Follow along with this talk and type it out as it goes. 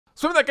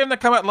So remember that game that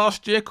came out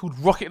last year called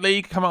Rocket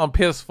League, came out on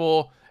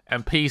PS4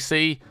 and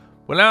PC?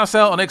 Well, now it's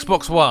out on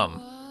Xbox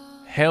One.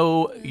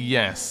 Hell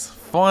yes,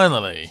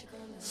 finally.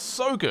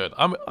 So good.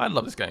 I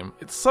love this game.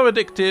 It's so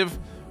addictive.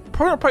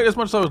 Probably not played it as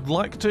much as I would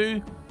like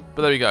to,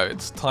 but there we go.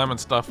 It's time and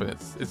stuff, and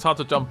it's hard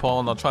to jump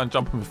on. I'll try and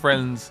jump on with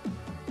friends.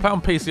 Play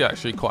on PC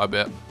actually quite a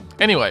bit.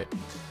 Anyway,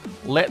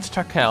 let's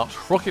check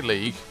out Rocket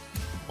League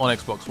on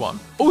Xbox One.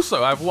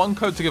 Also, I have one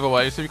code to give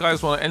away, so if you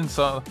guys want to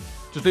enter,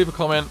 just leave a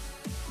comment.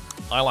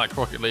 I like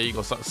Rocket League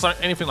or so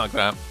anything like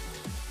that,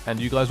 and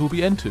you guys will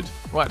be entered.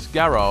 Right,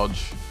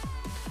 garage.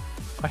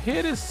 I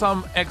hear there's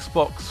some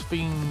Xbox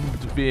themed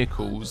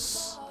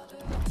vehicles.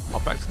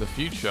 Oh, Back to the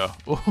Future.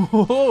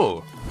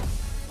 Oh,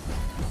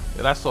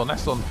 yeah, that's on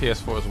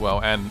PS4 as well,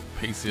 and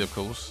PC of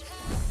course.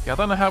 Yeah, I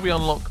don't know how we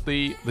unlock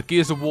the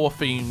Gears of War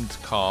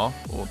themed car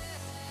or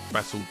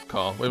battle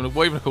car,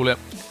 whatever you call it.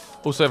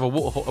 Also have a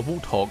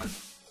warthog,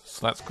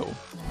 so that's cool.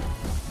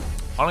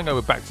 I'm gonna go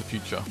with Back to the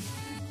Future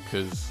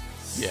because.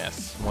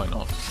 Yes, why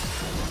not?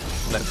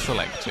 Let's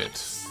select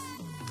it.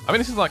 I mean,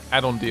 this is like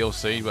add-on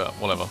DLC, but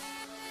whatever.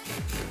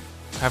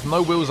 Have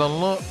no wheels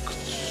unlocked.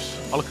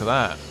 Oh, look at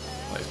that.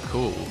 That is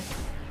cool.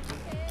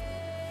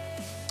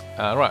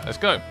 Right, let's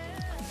go.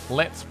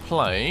 Let's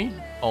play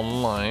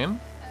online.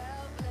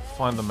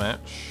 Find the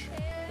match.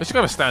 Let's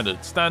go with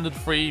standard. Standard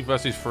 3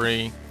 versus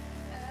 3.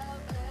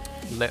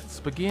 Let's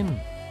begin.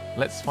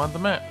 Let's find the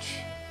match.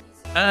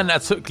 And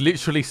that took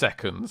literally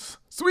seconds.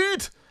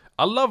 Sweet!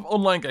 I love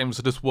online games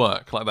that just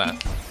work like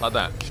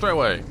that, straight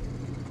away.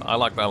 I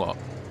like that a lot.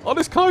 Oh,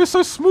 this car is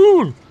so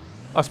smooth.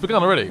 Oh, it's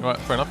begun already. Right,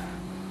 fair enough.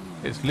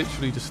 It's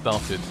literally just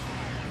started.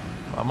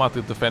 I might have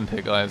to defend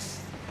here,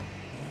 guys.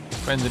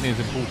 Defending is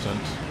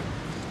important.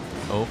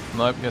 Oh,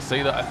 no, yeah,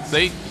 see that?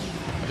 See?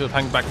 I should have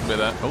hanged back a bit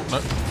there. Oh,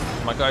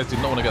 no. My guys did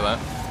not want to get that.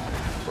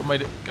 What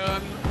made it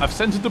go? I've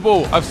centered the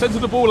ball. I've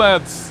centered the ball,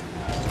 lads.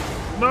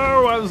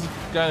 No, I was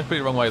going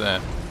the wrong way there.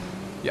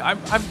 Yeah,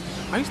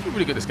 I used to be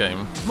really good at this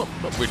game.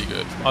 Not really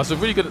good. I was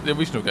really good at the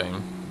original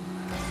game.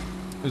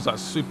 It was like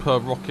Super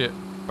Rocket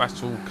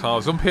Battle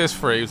Cars on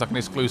PS3. It was like an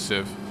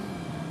exclusive.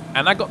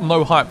 And I got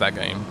no hype that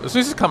game. As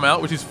soon as it's come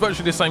out, which is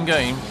virtually the same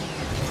game,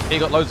 it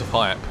got loads of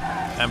hype.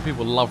 And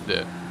people loved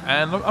it.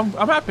 And I'm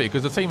happy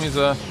because the team is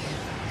a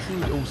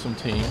truly awesome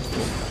team.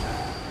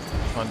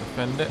 Try and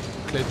defend it.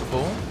 Cleared the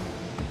ball.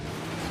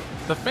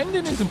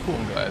 Defending is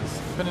important, guys.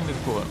 Defending is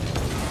important.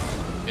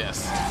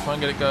 Yes. Try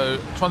and get it go.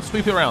 Try and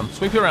sweep it around.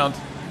 Sweep it around.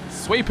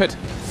 Sweep it!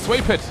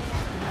 Sweep it!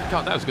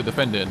 God, that was good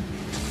defending.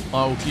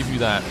 I'll give you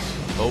that.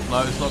 Oh,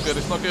 no, it's not good.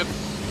 It's not good.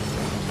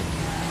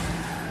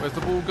 Where's the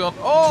ball gone?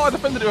 Oh, I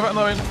defended it without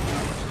knowing.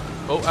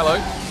 Oh, hello.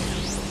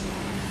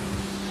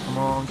 Come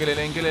on, get it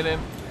in, get it in.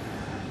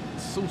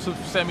 Sort of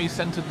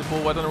semi-centered the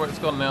ball. I don't know where it's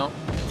gone now.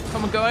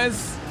 Come on,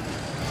 guys.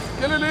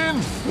 Get it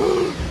in.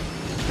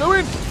 Go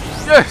in.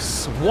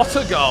 Yes! What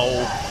a goal.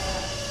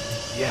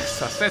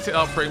 Yes, I set it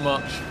up pretty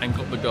much and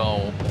got the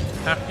goal.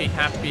 Happy,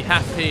 happy,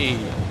 happy.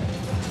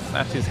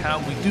 That is how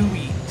we do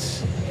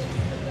it.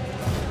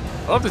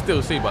 I love this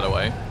DLC, by the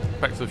way.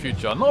 Back to the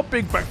Future. I'm not a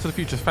big Back to the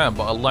Future fan,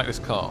 but I like this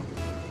car.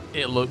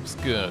 It looks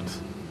good.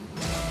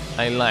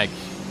 I like.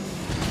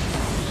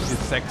 It's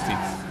sexy.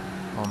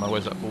 Oh no,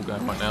 where's that ball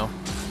going right now?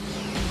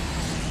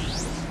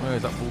 Where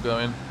is that ball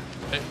going?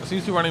 It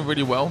seems to be running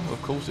really well,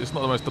 of course. It's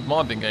not the most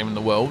demanding game in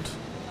the world.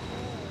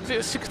 Is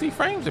it 60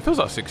 frames? It feels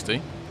like 60.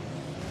 I'm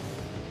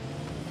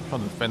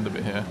trying to defend a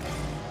bit here.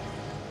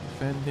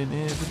 Defending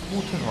is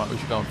important. Right, we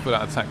should go and full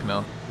out attack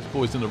now. This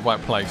ball's in the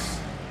right place.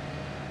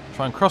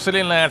 Try and cross it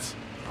in, lads.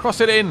 Cross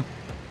it in.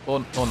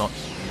 Or not.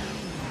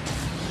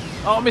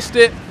 Oh, I missed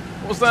it.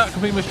 What was that?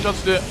 Completely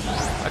misjudged it.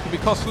 That could be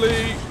costly.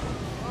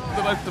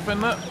 Did I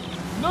defend that?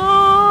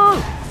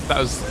 No! That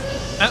was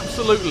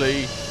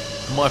absolutely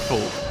my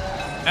fault.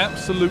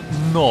 Absolute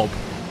knob.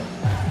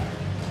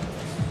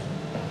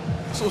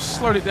 I sort of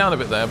slowed it down a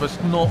bit there, but it's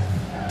not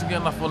to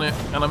get enough on it,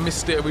 and I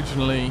missed it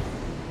originally.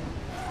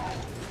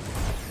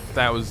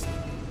 That was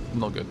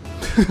not good.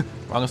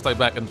 I'm going to stay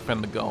back and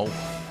defend the goal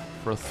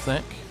for a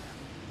sec.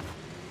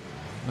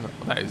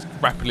 That is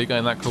rapidly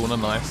going that corner.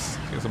 Nice.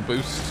 Get some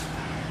boost.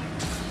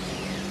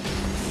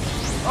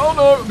 Oh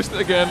no! Missed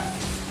it again.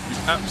 You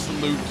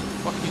absolute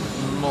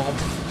fucking knob.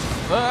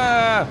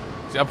 Ah!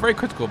 See, I'm very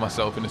critical of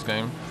myself in this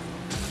game.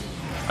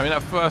 I mean,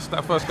 that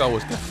first goal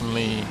was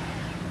definitely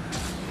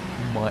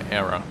my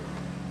error.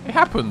 It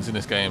happens in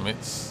this game.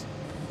 It's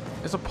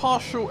there's a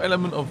partial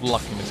element of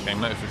luck in this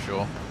game, that is for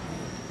sure.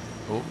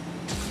 Oh.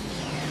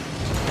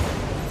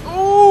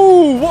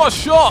 Ooh, what a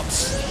shot!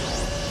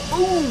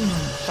 Ooh,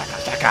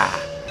 shaka.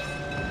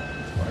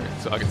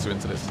 Right, so I get too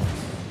into this.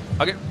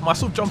 I get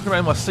myself jumping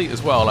around my seat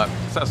as well, like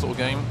it's that sort of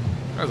game.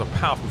 That was a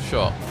powerful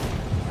shot.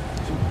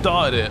 Just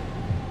died it.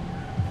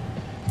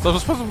 So I was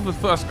responsible for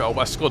the first goal,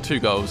 but I scored 2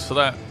 goals, so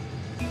that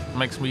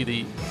makes me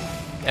the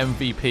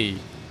MVP.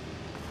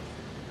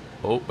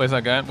 Oh, where's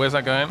that going? Where's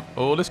that going?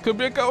 Oh, this could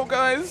be a goal,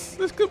 guys.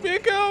 This could be a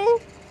goal.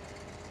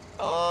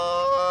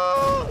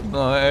 Oh,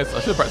 no, I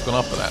should have perhaps gone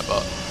after that,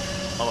 but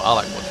I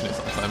like watching it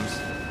sometimes.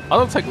 I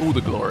don't take all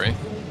the glory.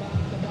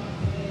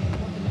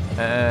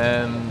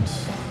 And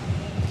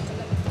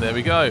there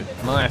we go.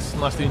 Nice.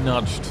 Nicely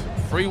nudged.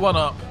 3-1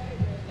 up.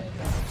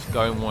 It's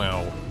going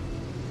well.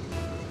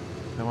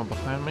 Anyone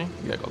behind me?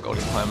 Yeah, got a goalie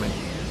behind me.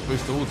 Let's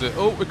boost towards it.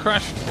 Oh, we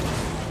crashed.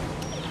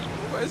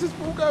 Where's this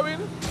ball going?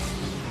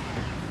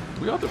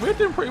 We're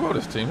doing pretty well,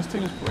 this team. This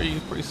team is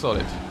pretty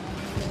solid.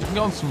 You can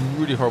go on some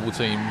really horrible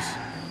teams.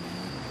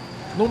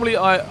 Normally,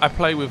 I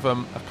play with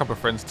a couple of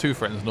friends, 2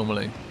 friends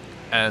normally.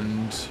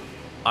 And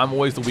I'm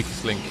always the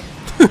weakest link.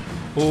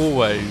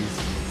 Always.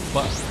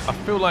 But I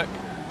feel like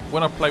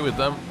when I play with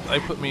them, they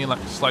put me in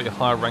like slightly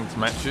higher ranked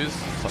matches,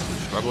 so I can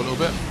struggle a little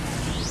bit.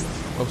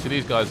 Obviously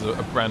these guys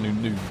are brand new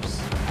noobs.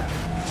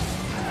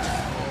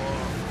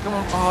 Come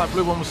on, oh, that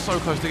blue one was so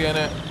close to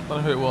getting it. Don't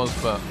know who it was,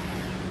 but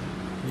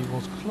he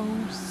was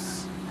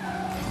close.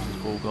 Where's his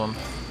ball gone?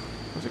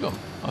 Where's it gone?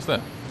 Oh, it's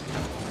there.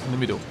 In the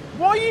middle.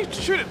 Why are you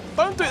shooting?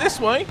 Don't do it this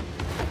way.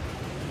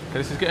 Okay,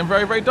 this is getting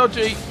very, very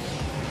dodgy.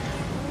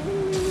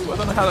 Ooh, I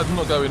don't know how that's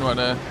not going right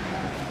there.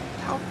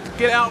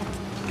 Get out!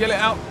 Get it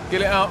out!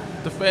 Get it out!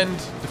 Defend!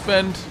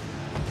 Defend!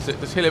 That's it,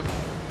 just hit him.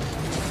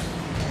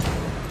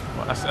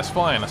 Right, that's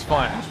fine, that's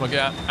fine. I just want to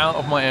get out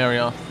of my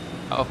area,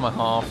 out of my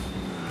half.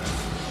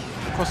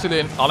 Cross it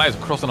in. Oh, that is a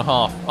cross and a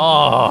half.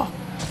 Oh!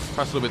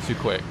 Pressed a little bit too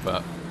quick,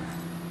 but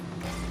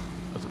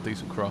that's a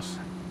decent cross.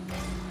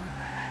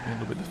 A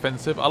little bit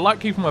defensive. I like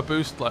keeping my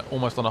boost like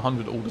almost on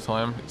 100 all the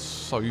time. It's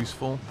so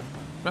useful.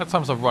 The amount of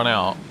times I've run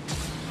out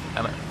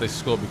and they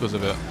score because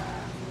of it.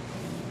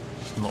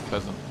 It's not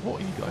pleasant.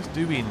 What are you guys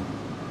doing?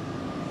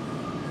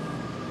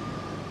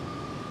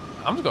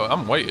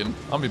 I'm waiting.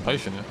 I'm being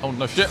patient. Oh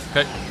no shit.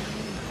 Okay.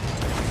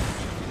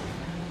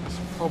 That's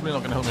probably not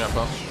going to help me out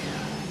much.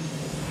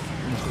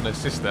 I'm just going to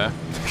assist there.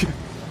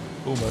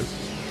 Almost.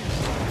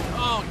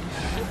 Oh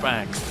shit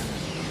bags.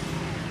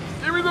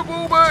 Give me the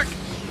ball back.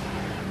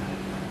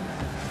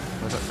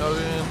 Where's that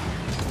going?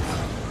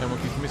 Everyone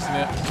keeps missing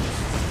it.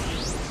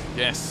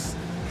 Yes.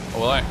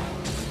 Oh, well,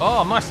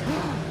 oh, nice.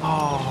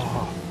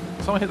 Oh.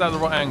 If someone hit that at the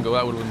right angle,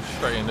 that would have been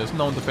straight in. There's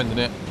no one defending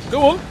it.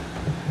 Go on.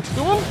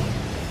 Go on.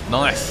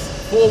 Nice.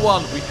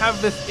 4-1. We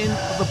have this in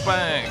the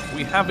bag.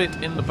 We have it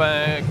in the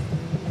bag.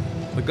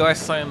 The guy's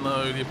saying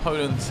no. The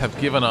opponents have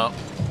given up.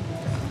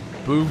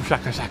 Boom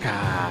shaka shaka.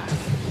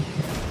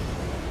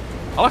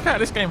 I like how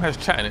this game has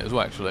chat in it as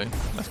well, actually.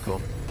 That's cool.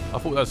 I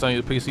thought that was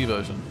only the PC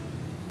version.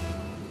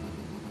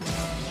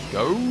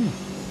 Go.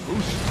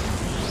 Boost.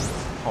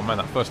 Oh man,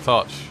 that first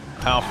touch.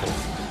 Powerful.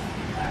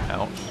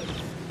 Ouch.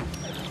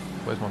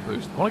 Where's my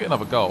boost? I want to get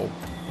another goal.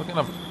 I want to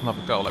get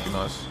another goal, that'd be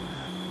nice.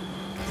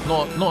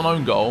 Not an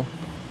own goal.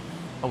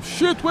 Oh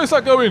shit, where's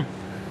that going?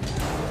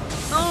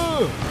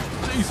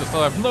 Jesus,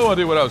 I have no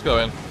idea where that was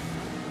going.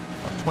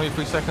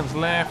 23 seconds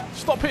left.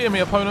 Stop hitting me,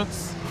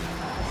 opponents.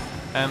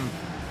 And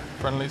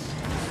friendlies.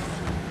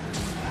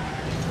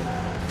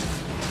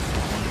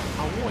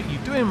 Oh, what are you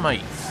doing,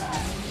 mate?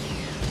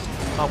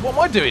 Oh, what am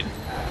I doing?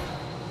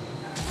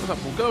 Where's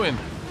that ball going?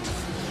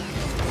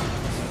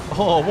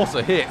 Oh, what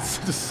a hit.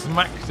 Just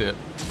smacked it.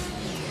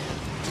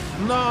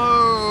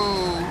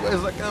 No!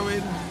 Where's that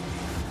going?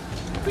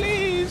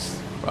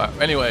 Please! Right,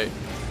 anyway.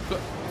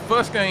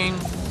 First game,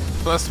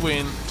 first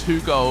win,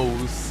 2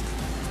 goals.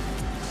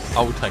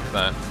 I will take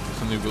that.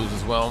 Some new rules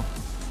as well.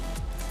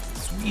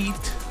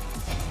 Sweet.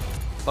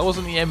 That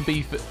wasn't the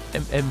MVP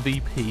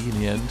in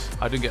the end.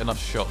 I didn't get enough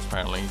shots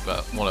apparently,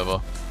 but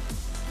whatever.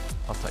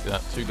 I'll take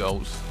that. 2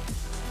 goals.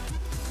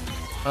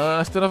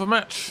 Still have a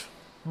match.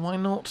 Why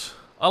not?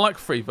 I like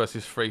 3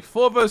 versus 3.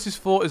 4 versus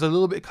 4 is a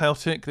little bit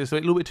chaotic. There's a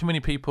little bit too many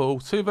people.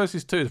 2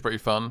 versus 2 is pretty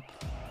fun.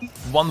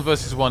 1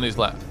 versus 1 is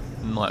like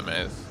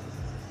nightmares.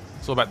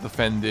 It's all about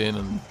defending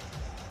and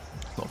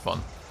it's not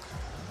fun.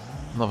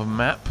 Another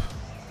map.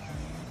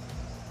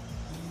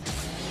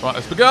 Right,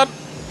 it's begun.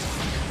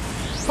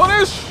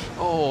 Punish!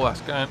 Oh,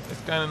 it's going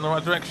in the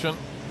right direction.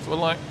 That's what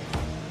I like.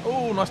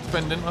 Oh, nice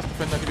defending. Nice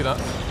defending. I'll give you that.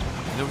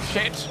 Little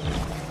shit.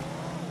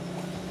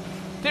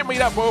 Give me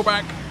that ball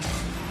back.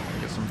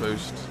 Get some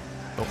boost.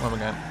 Oh, home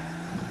again.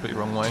 Completely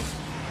wrong way.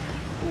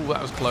 Oh,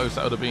 that was close.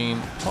 That would have been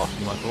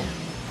partially my fault.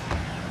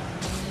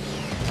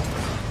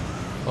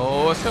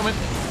 Oh, it's coming.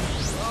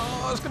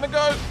 Oh, it's going to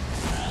go.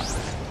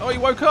 Oh, he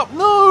woke up.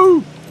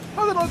 No!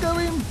 How did I go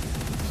in?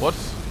 What?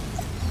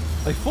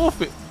 They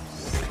forfeit.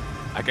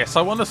 I guess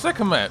I won the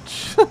second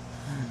match.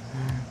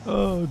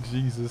 Oh,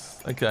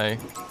 Jesus. Okay.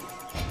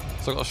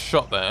 So I got a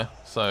shot there.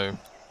 So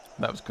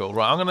that was cool.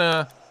 Right, I'm going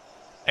to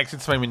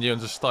exit the main menu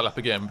and just start up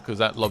again because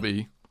that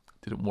lobby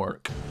didn't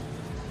work.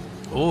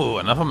 Oh,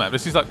 another map.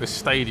 This is like the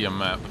stadium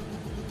map.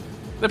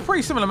 They're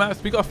pretty similar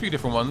maps. We've got a few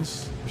different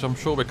ones, which I'm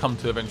sure we'll come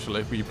to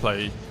eventually if we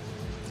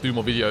do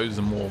more videos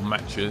and more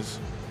matches.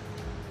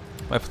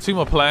 We have 2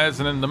 more players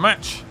and then the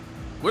match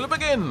will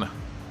begin.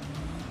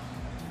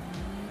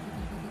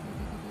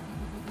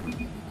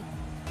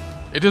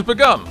 It has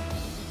begun.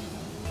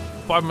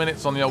 5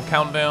 minutes on the old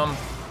countdown.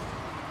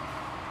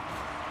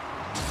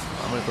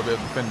 I'm going to be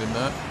able to defend him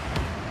there.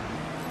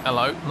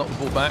 Hello, knock the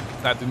ball back.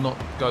 That did not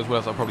go as well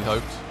as I probably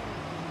hoped.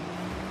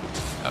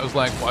 That was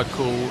like what I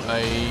call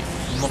a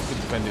not good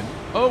defending.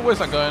 Oh, where's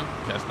that going?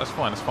 Yes, that's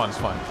fine, that's fine,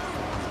 that's fine.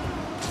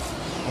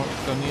 Oh,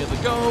 let's go near the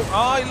goal.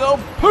 Ah, you little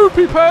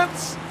poopy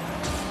pants!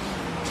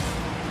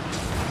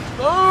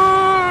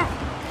 No!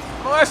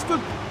 Nice,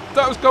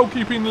 that was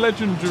goalkeeping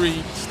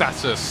legendary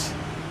status.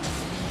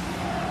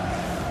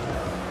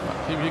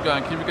 Right, keep it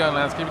going,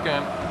 lads, keep it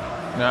going.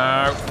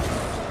 No.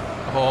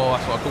 Oh,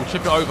 that's what I call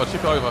chip it over,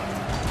 chip it over.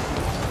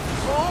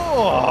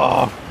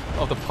 Oh,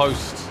 off the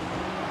post.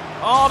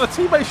 Oh, the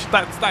teammate,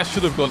 that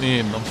should have gone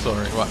in. I'm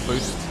sorry. Right,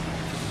 boost.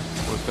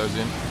 Boost goes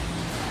in.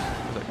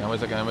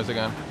 Where's that going? Where's it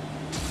going?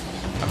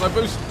 Have no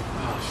boost.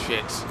 Oh,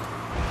 shit.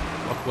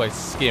 Walk away,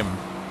 skim.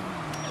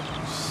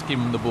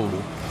 Skim the ball.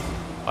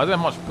 I don't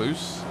have much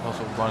boost. I was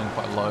sort of running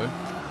quite low.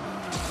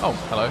 Oh,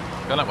 hello.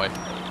 Go that way.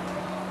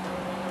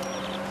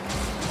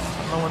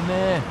 There's no one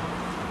there.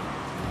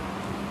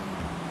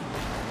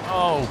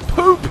 Oh,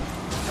 poop!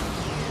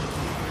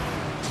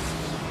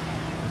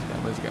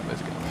 Where's it going? Where's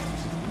it going?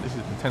 This is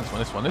an intense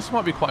one, this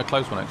might be quite a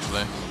close one,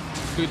 actually.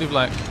 Could do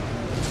like...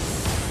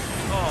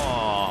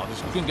 Oh,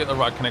 just couldn't get the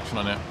right connection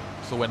on it.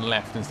 So went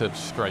left instead of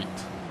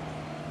straight.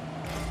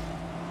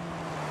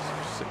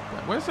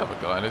 Where's the other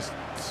guy? There's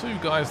two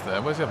guys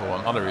there. Where's the other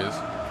one? Oh, there he is.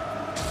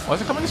 Why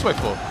is he coming this way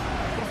for?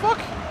 What the fuck?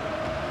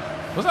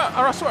 Was that...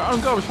 I swear our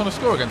own guy was trying to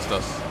score against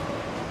us.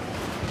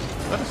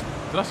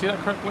 Did I see that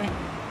correctly?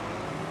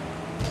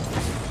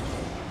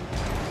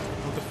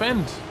 We'll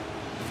defend.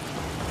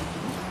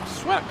 I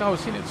swear that guy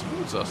was hitting it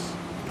towards us.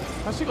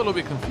 I actually got a little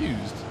bit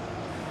confused.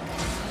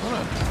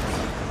 Right.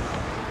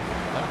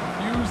 I'm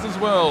confused as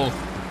well.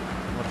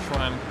 I'm going to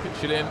try and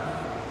pitch it in.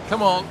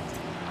 Come on.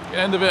 Get the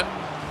end of it.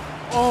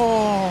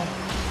 Oh.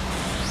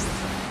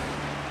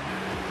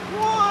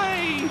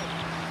 Why?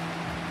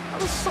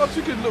 That was such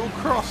a good little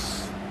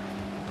cross.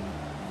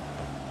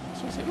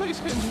 So is it? Look, he's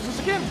hitting towards us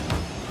again.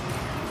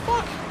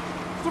 Fuck.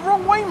 It's the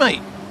wrong way,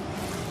 mate.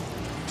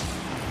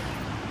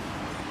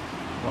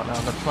 Right now,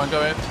 I'm going to try and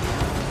go in.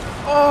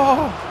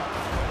 Oh!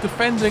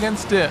 Defend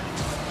against it.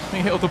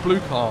 Being hit off the blue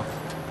car.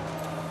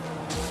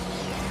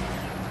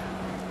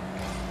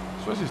 I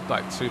suppose it's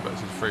like 2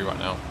 versus 3 right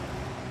now.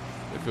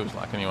 It feels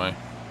like, anyway.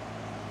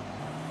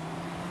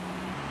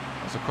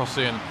 That's a cross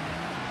in.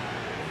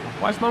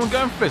 Why is no one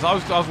going for this? I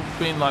was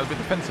being like a bit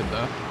defensive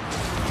there.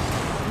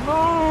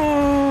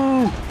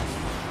 No!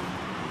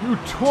 You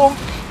twonk!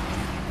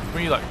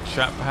 We need like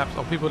chat perhaps.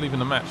 Oh, people are leaving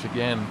the match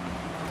again.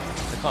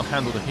 They can't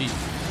handle the heat.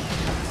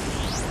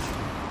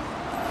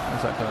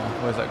 Where's that going?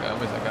 Where's that going?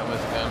 Where's that going?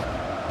 Where's it going?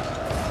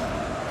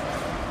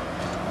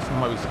 There's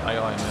most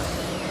AI in this.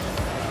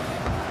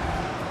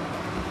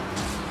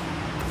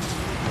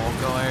 More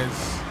guys.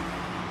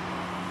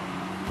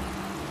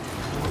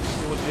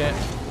 Towards yet.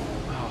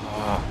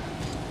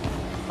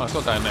 Oh, it's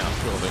not going now,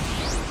 surely.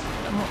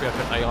 That might be like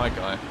an AI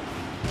guy.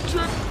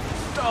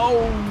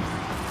 Oh!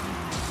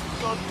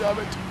 God damn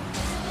it.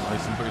 Oh,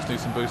 need some boost, need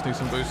some boost, need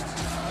some boost.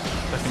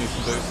 Definitely need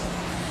some boost.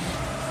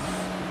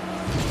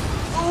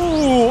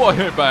 Oh, I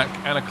hit it back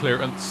and a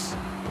clearance.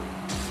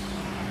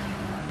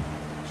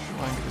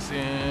 Try and get this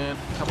in.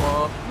 Come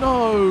on.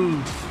 No!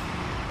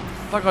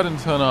 That guy didn't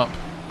turn up.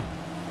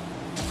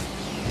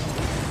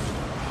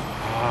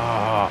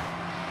 Ah.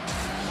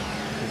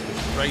 It's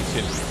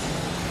frustrating.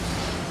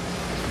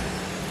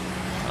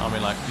 I'm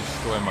in like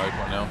destroy mode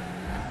right now.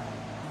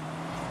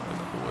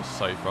 That was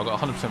safer. I've got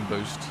 100%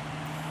 boost.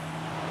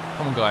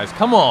 Come on, guys.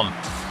 Come on!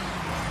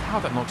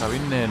 How'd that not go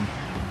in then?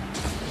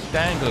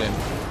 Dangling.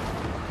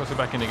 Push it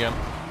back in again.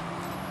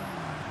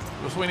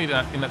 That's what we need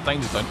in that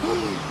danger zone.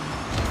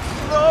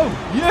 No!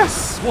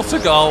 Yes! What a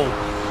goal!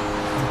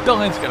 I'm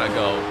dying to get that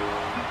goal.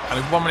 And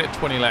with 1 minute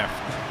 20 left.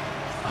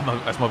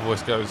 As my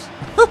voice goes.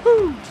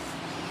 Oh,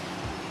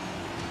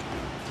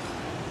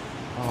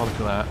 look at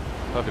that.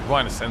 Perfect. Right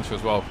in the centre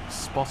as well.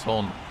 Spot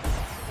on.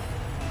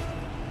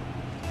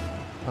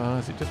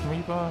 Is it just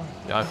me, bar?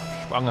 Yeah,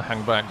 I'm going to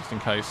hang back just in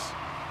case.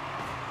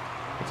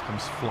 It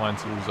comes flying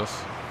towards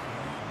us.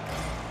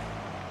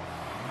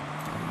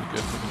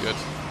 Good, good.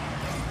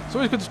 It's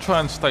always good to try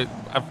and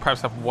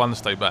perhaps have one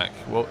stay back.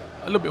 Well,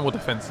 a little bit more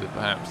defensive,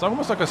 perhaps.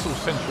 Almost like a sort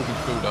of central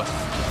midfielder.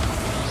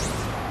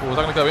 Oh, was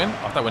that going to go in?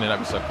 Oh, if that went in,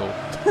 that'd be so cool.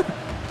 What's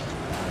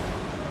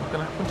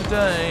going to happen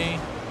today?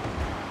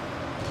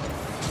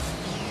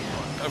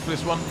 Go for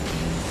this one.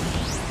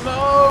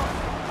 No!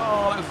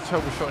 Oh, that was a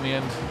terrible shot in the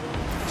end.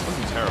 It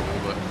wasn't terrible,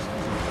 but it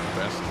wasn't the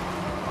best.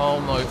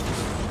 Oh, no.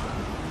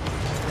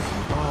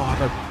 Oh,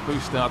 no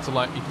boost now to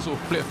like, you can sort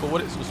of flip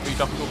forward, it sort of speed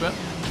up a little bit.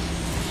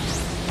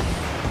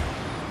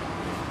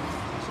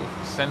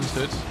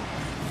 Centered.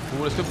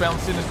 Oh, let's go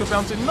bouncing, let's go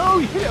bouncing. No,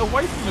 you hit it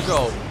away from the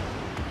goal.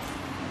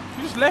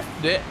 You just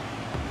left it.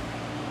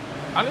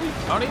 I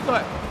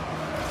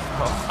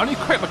need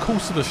to correct the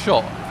course of the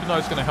shot if you know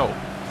it's going to help.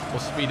 Or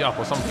speed it up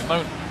or something.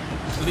 Don't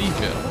just leave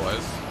it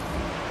otherwise.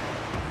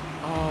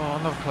 Oh,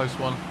 another close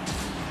one.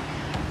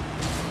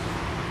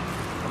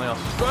 And they are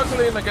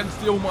struggling against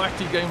the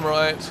almighty game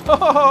right.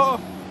 I'm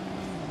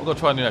going to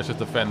try and do that, just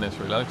defend this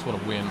really. I just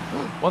want to win.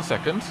 1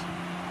 second.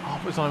 Oh,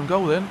 but it's an own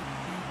goal then.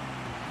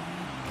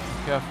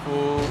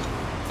 Careful.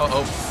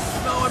 Uh-oh.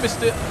 No, I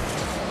missed it.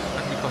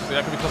 That could be costly.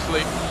 That could be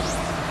costly.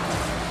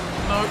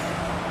 No.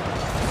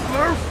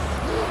 No.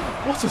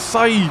 What a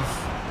save.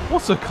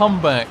 What a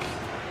comeback.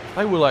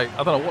 They were like,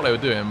 I don't know what they were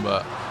doing,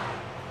 but...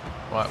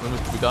 Right, when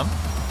was to be done?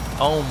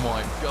 Oh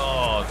my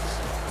god.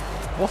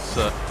 What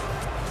a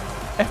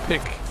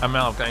epic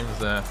amount of games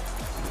there.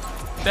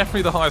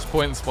 Definitely the highest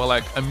points by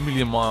like a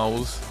million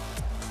miles.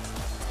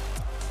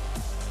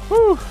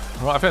 Whew.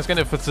 Right, I think that's going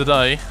to be it for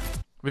today. If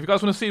you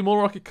guys want to see more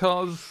Rocket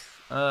Cars,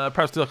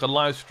 perhaps do like a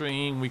live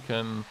stream, we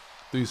can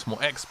do some more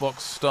Xbox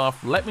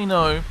stuff. Let me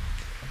know.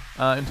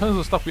 In terms of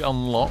the stuff we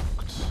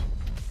unlocked,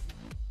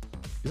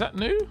 is that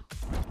new?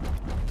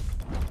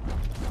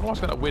 I don't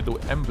know, got that weird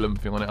little emblem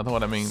thing on it. I don't know what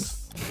that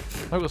means.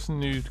 Oh, got some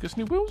new. Get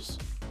some new wheels?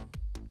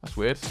 That's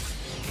weird.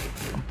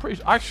 I'm pretty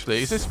sure.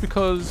 Actually, is this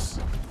because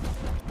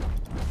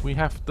we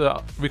have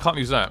to? We can't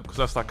use that because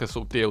that's like a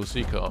sort of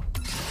DLC car.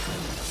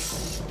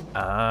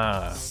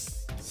 Ah,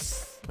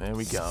 there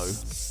we go.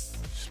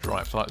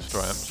 Stripes, I like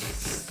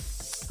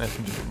stripes. There's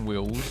some different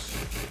wheels.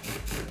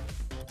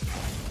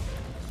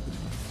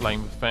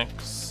 Flame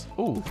effects.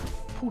 Ooh,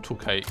 portal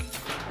cake.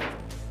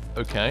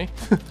 Okay.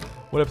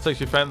 Whatever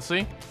takes your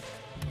fancy.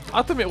 I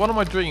have to admit, one of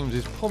my dreams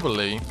is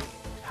probably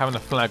having a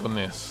flag on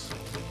this.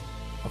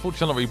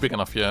 Unfortunately, I'm not really big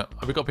enough yet.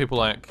 We've got people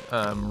like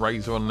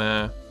Razer on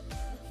there,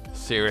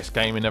 Serious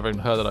Gaming, never even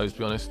heard of those to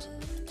be honest.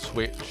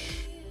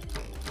 Switch,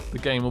 The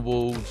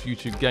Gameables,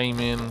 YouTube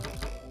Gaming.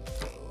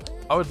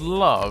 I would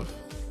love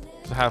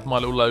to have my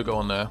little logo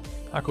on there.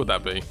 How could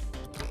that be?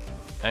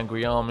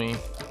 Angry Army.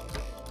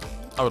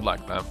 I would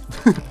like that.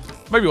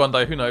 Maybe one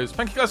day, who knows.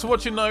 Thank you guys for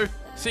watching though.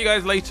 See you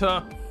guys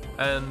later,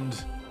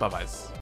 and bye-bye.